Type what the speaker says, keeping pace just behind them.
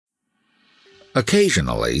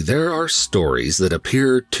Occasionally, there are stories that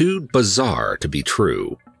appear too bizarre to be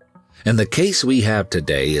true. And the case we have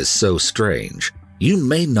today is so strange, you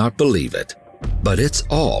may not believe it, but it's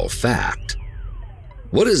all fact.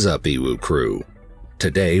 What is up, Iwu crew?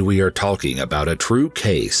 Today we are talking about a true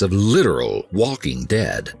case of literal walking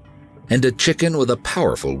dead, and a chicken with a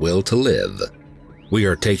powerful will to live. We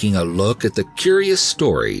are taking a look at the curious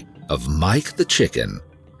story of Mike the Chicken,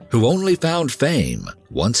 who only found fame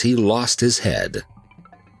once he lost his head.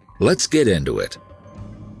 Let's get into it.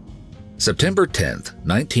 September 10th,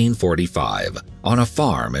 1945, on a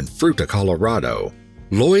farm in Fruita, Colorado,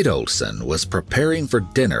 Lloyd Olson was preparing for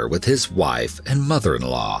dinner with his wife and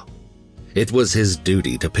mother-in-law. It was his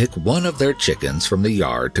duty to pick one of their chickens from the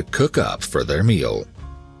yard to cook up for their meal.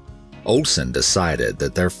 Olson decided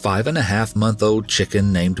that their 5.5-month-old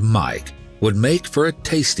chicken named Mike would make for a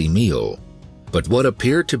tasty meal, but what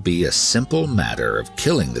appeared to be a simple matter of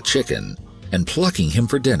killing the chicken and plucking him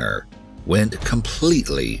for dinner went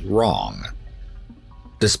completely wrong.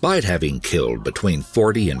 Despite having killed between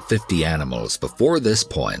 40 and 50 animals before this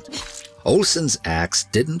point, Olson's axe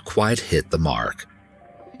didn't quite hit the mark.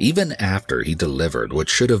 Even after he delivered what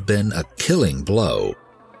should have been a killing blow,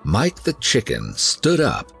 Mike the Chicken stood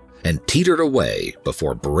up and teetered away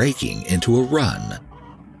before breaking into a run.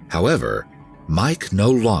 However, Mike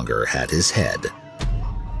no longer had his head.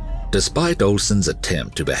 Despite Olson's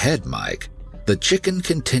attempt to behead Mike, the chicken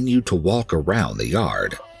continued to walk around the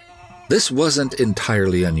yard. This wasn't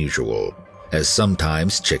entirely unusual, as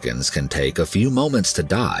sometimes chickens can take a few moments to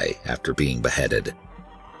die after being beheaded.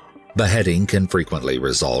 Beheading can frequently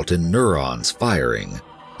result in neurons firing,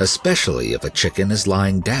 especially if a chicken is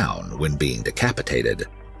lying down when being decapitated.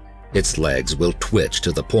 Its legs will twitch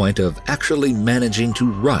to the point of actually managing to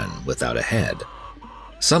run without a head.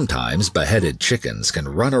 Sometimes beheaded chickens can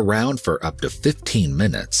run around for up to 15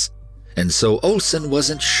 minutes, and so Olson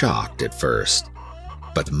wasn't shocked at first.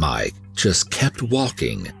 But Mike just kept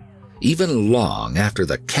walking, even long after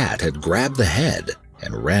the cat had grabbed the head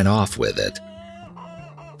and ran off with it.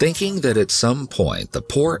 Thinking that at some point the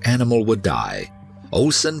poor animal would die,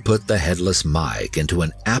 Olson put the headless Mike into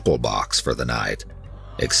an apple box for the night,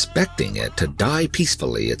 expecting it to die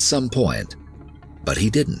peacefully at some point, but he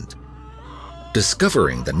didn't.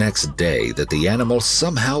 Discovering the next day that the animal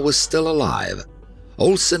somehow was still alive,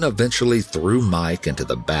 Olson eventually threw Mike into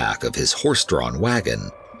the back of his horse-drawn wagon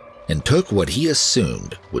and took what he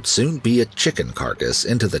assumed would soon be a chicken carcass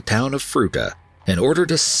into the town of Fruita in order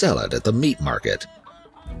to sell it at the meat market.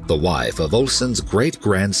 The wife of Olson's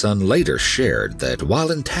great-grandson later shared that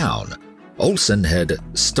while in town, Olson had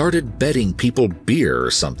started betting people beer or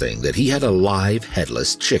something that he had a live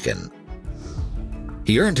headless chicken.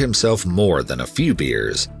 He earned himself more than a few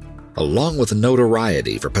beers, along with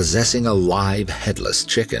notoriety for possessing a live headless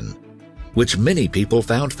chicken, which many people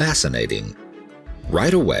found fascinating.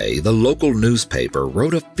 Right away, the local newspaper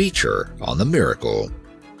wrote a feature on the miracle.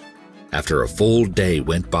 After a full day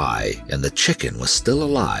went by and the chicken was still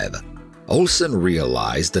alive, Olson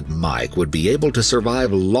realized that Mike would be able to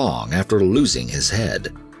survive long after losing his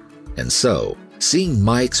head. And so, seeing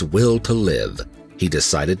Mike's will to live, he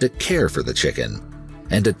decided to care for the chicken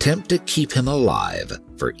and attempt to keep him alive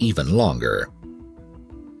for even longer.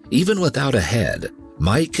 Even without a head,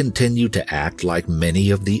 Mike continued to act like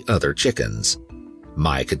many of the other chickens.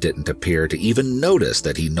 Mike didn't appear to even notice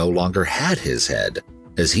that he no longer had his head,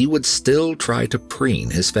 as he would still try to preen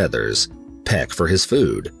his feathers, peck for his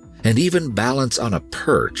food, and even balance on a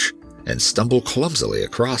perch and stumble clumsily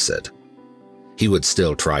across it. He would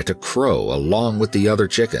still try to crow along with the other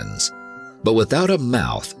chickens, but without a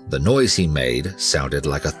mouth, the noise he made sounded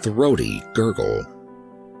like a throaty gurgle.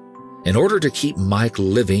 In order to keep Mike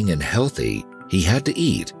living and healthy, he had to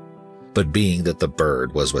eat, but being that the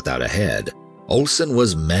bird was without a head, Olson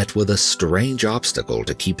was met with a strange obstacle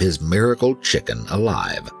to keep his miracle chicken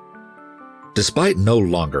alive. Despite no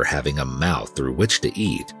longer having a mouth through which to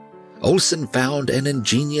eat, Olson found an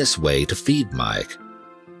ingenious way to feed Mike.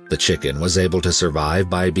 The chicken was able to survive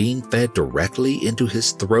by being fed directly into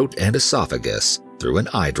his throat and esophagus through an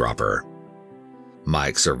eyedropper.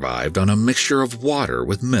 Mike survived on a mixture of water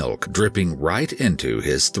with milk dripping right into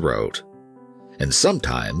his throat, and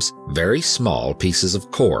sometimes very small pieces of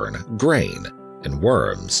corn, grain, and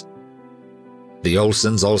worms. The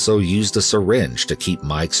Olsons also used a syringe to keep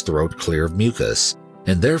Mike's throat clear of mucus,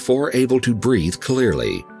 and therefore able to breathe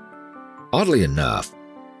clearly. Oddly enough,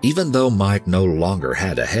 even though Mike no longer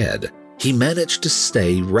had a head, he managed to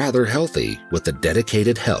stay rather healthy with the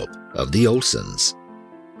dedicated help of the Olsons.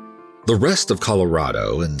 The rest of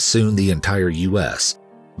Colorado, and soon the entire U.S.,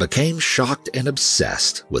 became shocked and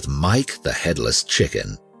obsessed with Mike the Headless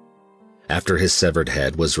Chicken. After his severed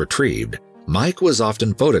head was retrieved, Mike was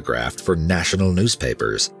often photographed for national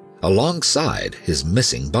newspapers, alongside his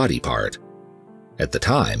missing body part. At the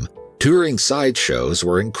time, touring sideshows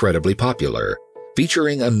were incredibly popular,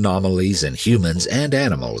 featuring anomalies in humans and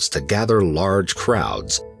animals to gather large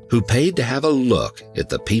crowds who paid to have a look at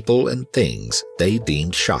the people and things they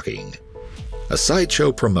deemed shocking. A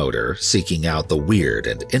sideshow promoter seeking out the weird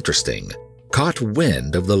and interesting caught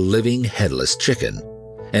wind of the living headless chicken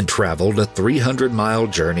and traveled a 300-mile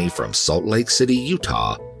journey from Salt Lake City,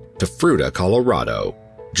 Utah to Fruita, Colorado,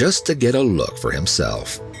 just to get a look for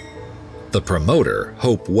himself. The promoter,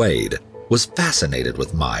 Hope Wade, was fascinated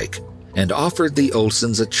with Mike and offered the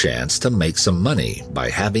Olsons a chance to make some money by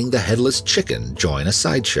having the headless chicken join a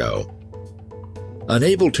sideshow.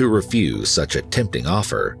 Unable to refuse such a tempting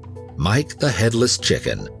offer, Mike the Headless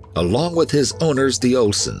Chicken, along with his owners the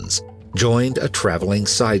Olsons, joined a traveling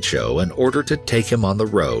sideshow in order to take him on the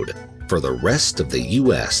road for the rest of the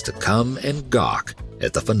U.S. to come and gawk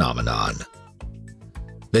at the phenomenon.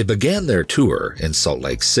 They began their tour in Salt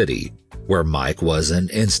Lake City, where Mike was an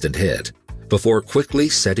instant hit, before quickly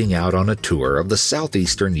setting out on a tour of the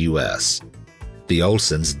southeastern U.S. The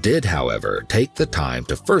Olsons did, however, take the time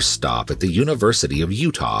to first stop at the University of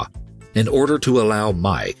Utah in order to allow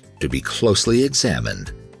Mike to be closely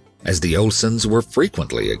examined, as the Olsons were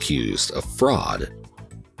frequently accused of fraud.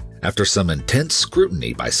 After some intense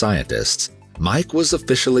scrutiny by scientists, Mike was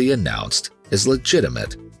officially announced as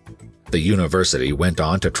legitimate. The university went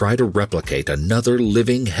on to try to replicate another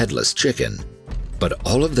living headless chicken, but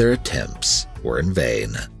all of their attempts were in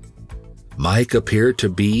vain. Mike appeared to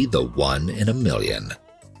be the one in a million.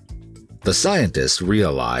 The scientists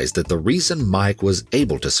realized that the reason Mike was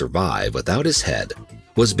able to survive without his head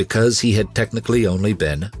was because he had technically only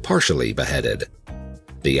been partially beheaded.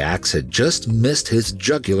 The axe had just missed his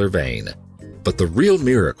jugular vein, but the real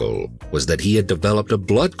miracle was that he had developed a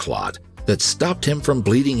blood clot that stopped him from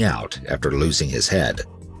bleeding out after losing his head.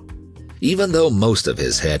 Even though most of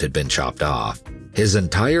his head had been chopped off, his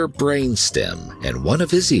entire brain stem and one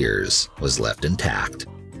of his ears was left intact.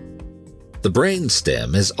 The brain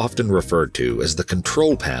stem is often referred to as the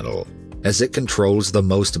control panel, as it controls the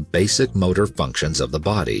most basic motor functions of the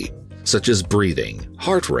body, such as breathing,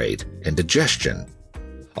 heart rate, and digestion.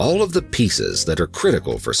 All of the pieces that are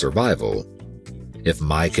critical for survival. If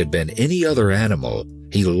Mike had been any other animal,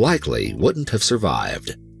 he likely wouldn't have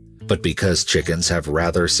survived. But because chickens have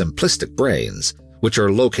rather simplistic brains, which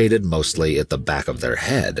are located mostly at the back of their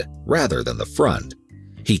head rather than the front,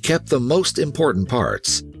 he kept the most important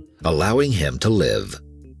parts, allowing him to live.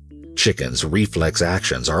 Chickens' reflex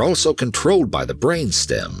actions are also controlled by the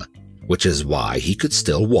brainstem, which is why he could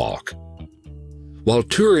still walk. While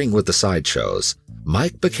touring with the sideshows,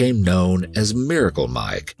 Mike became known as Miracle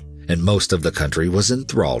Mike, and most of the country was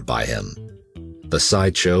enthralled by him. The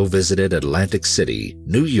sideshow visited Atlantic City,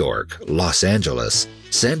 New York, Los Angeles,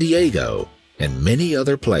 San Diego, and many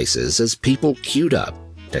other places as people queued up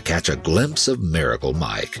to catch a glimpse of Miracle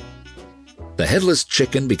Mike. The headless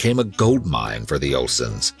chicken became a gold mine for the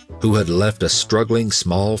Olsons, who had left a struggling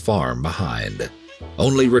small farm behind,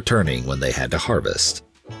 only returning when they had to harvest.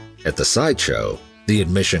 At the sideshow, the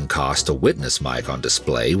admission cost to witness Mike on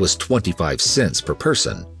display was 25 cents per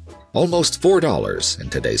person, almost $4 in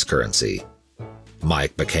today's currency.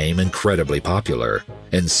 Mike became incredibly popular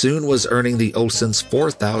and soon was earning the Olsons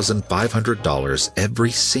 $4,500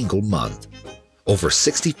 every single month, over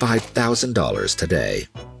 $65,000 today.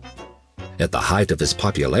 At the height of his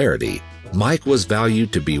popularity, Mike was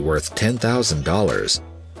valued to be worth $10,000,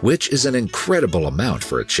 which is an incredible amount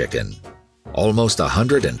for a chicken, almost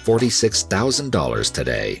 $146,000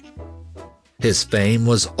 today. His fame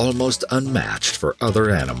was almost unmatched for other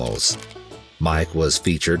animals. Mike was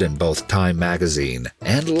featured in both Time magazine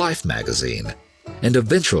and Life magazine, and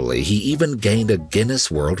eventually he even gained a Guinness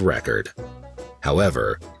World Record.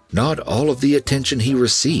 However, not all of the attention he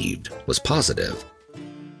received was positive.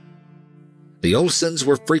 The Olsons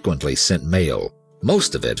were frequently sent mail,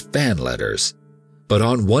 most of it fan letters, but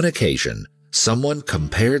on one occasion, someone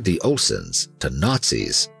compared the Olsons to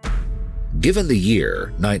Nazis. Given the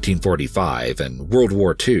year 1945 and World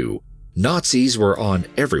War II, Nazis were on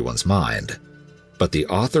everyone's mind, but the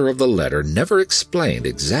author of the letter never explained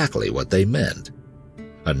exactly what they meant.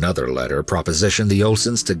 Another letter propositioned the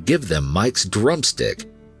Olsons to give them Mike's drumstick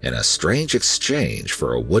in a strange exchange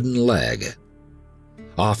for a wooden leg.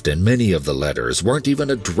 Often, many of the letters weren't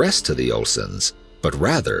even addressed to the Olsons, but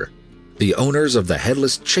rather the owners of the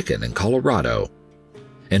Headless Chicken in Colorado.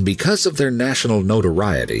 And because of their national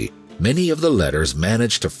notoriety, many of the letters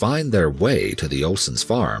managed to find their way to the Olsons'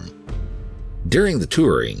 farm. During the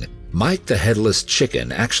touring, Mike the Headless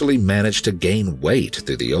Chicken actually managed to gain weight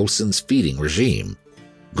through the Olsen's feeding regime,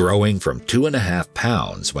 growing from 2.5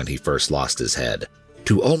 pounds when he first lost his head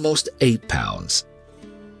to almost 8 pounds.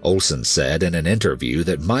 Olsen said in an interview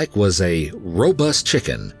that Mike was a robust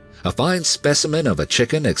chicken, a fine specimen of a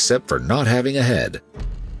chicken except for not having a head.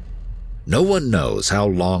 No one knows how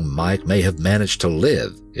long Mike may have managed to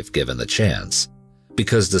live if given the chance,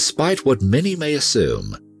 because despite what many may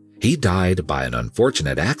assume, he died by an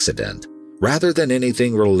unfortunate accident rather than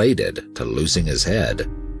anything related to losing his head.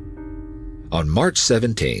 On March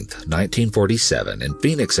 17, 1947, in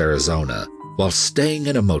Phoenix, Arizona, while staying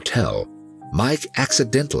in a motel, Mike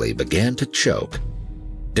accidentally began to choke.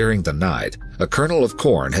 During the night, a kernel of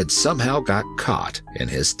corn had somehow got caught in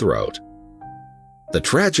his throat. The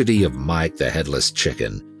tragedy of Mike the Headless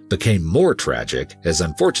Chicken became more tragic as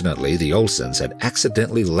unfortunately the Olsens had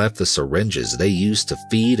accidentally left the syringes they used to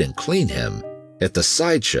feed and clean him at the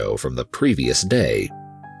sideshow from the previous day.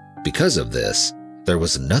 Because of this, there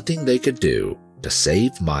was nothing they could do to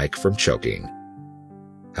save Mike from choking.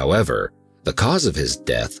 However, the cause of his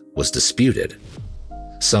death was disputed.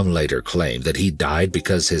 Some later claimed that he died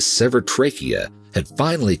because his severed trachea had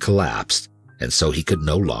finally collapsed and so he could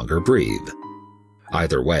no longer breathe.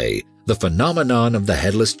 Either way, the phenomenon of the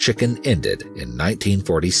Headless Chicken ended in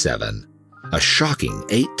 1947, a shocking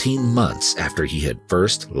 18 months after he had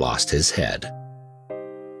first lost his head.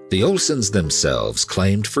 The Olsens themselves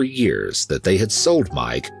claimed for years that they had sold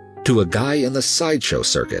Mike to a guy in the sideshow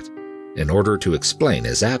circuit in order to explain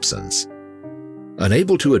his absence.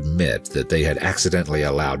 Unable to admit that they had accidentally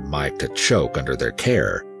allowed Mike to choke under their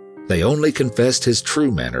care, they only confessed his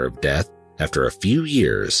true manner of death after a few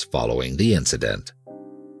years following the incident.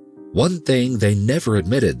 One thing they never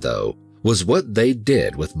admitted, though, was what they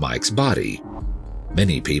did with Mike's body.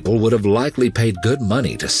 Many people would have likely paid good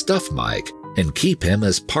money to stuff Mike and keep him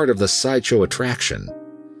as part of the sideshow attraction,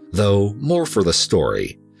 though more for the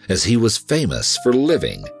story, as he was famous for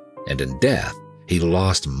living, and in death he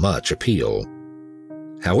lost much appeal.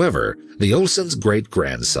 However, the Olsen's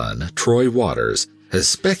great-grandson, Troy Waters, has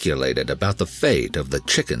speculated about the fate of the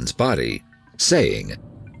chicken's body, saying,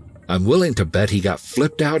 "I'm willing to bet he got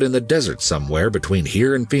flipped out in the desert somewhere between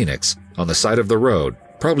here and Phoenix, on the side of the road,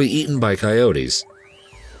 probably eaten by coyotes."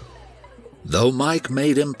 Though Mike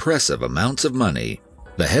made impressive amounts of money,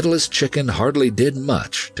 the Headless Chicken hardly did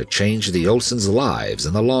much to change the Olsens' lives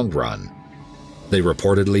in the long run. They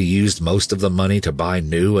reportedly used most of the money to buy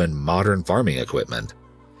new and modern farming equipment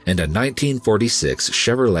and a 1946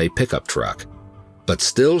 Chevrolet pickup truck, but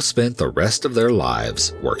still spent the rest of their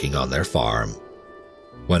lives working on their farm.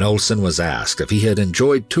 When Olsen was asked if he had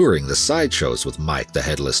enjoyed touring the sideshows with Mike the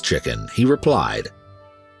Headless Chicken, he replied,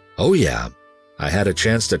 "Oh yeah, I had a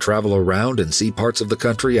chance to travel around and see parts of the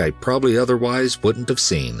country I probably otherwise wouldn't have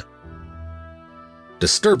seen."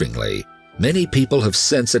 Disturbingly, many people have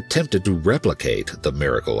since attempted to replicate the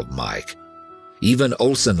miracle of Mike. Even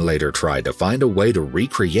Olsen later tried to find a way to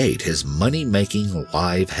recreate his money-making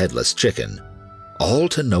live headless chicken, all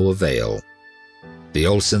to no avail. The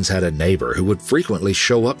Olsens had a neighbor who would frequently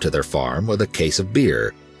show up to their farm with a case of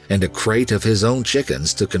beer and a crate of his own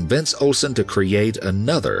chickens to convince Olsen to create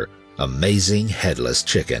another amazing headless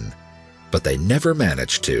chicken, but they never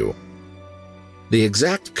managed to. The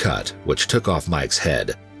exact cut which took off Mike's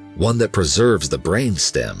head, one that preserves the brain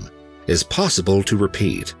stem, is possible to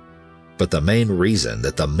repeat, but the main reason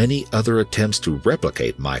that the many other attempts to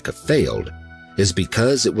replicate Mike have failed is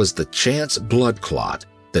because it was the chance blood clot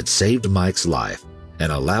that saved Mike's life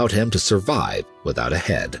and allowed him to survive without a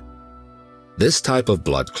head. This type of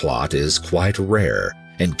blood clot is quite rare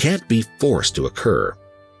and can't be forced to occur.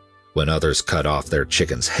 When others cut off their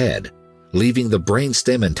chicken's head, leaving the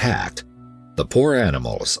brainstem intact, the poor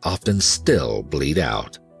animals often still bleed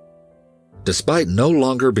out. Despite no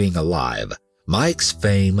longer being alive, Mike's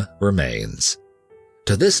fame remains.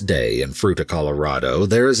 To this day in Fruita, Colorado,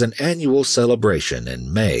 there is an annual celebration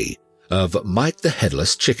in May of Mike the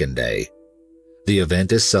Headless Chicken Day. The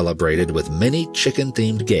event is celebrated with many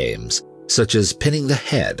chicken-themed games, such as pinning the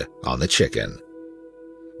head on the chicken.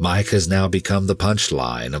 Mike has now become the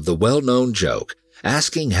punchline of the well-known joke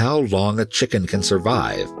asking how long a chicken can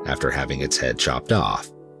survive after having its head chopped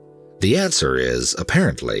off. The answer is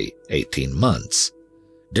apparently 18 months,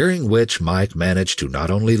 during which Mike managed to not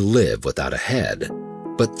only live without a head,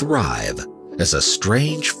 but thrive as a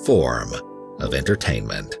strange form of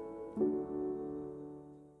entertainment.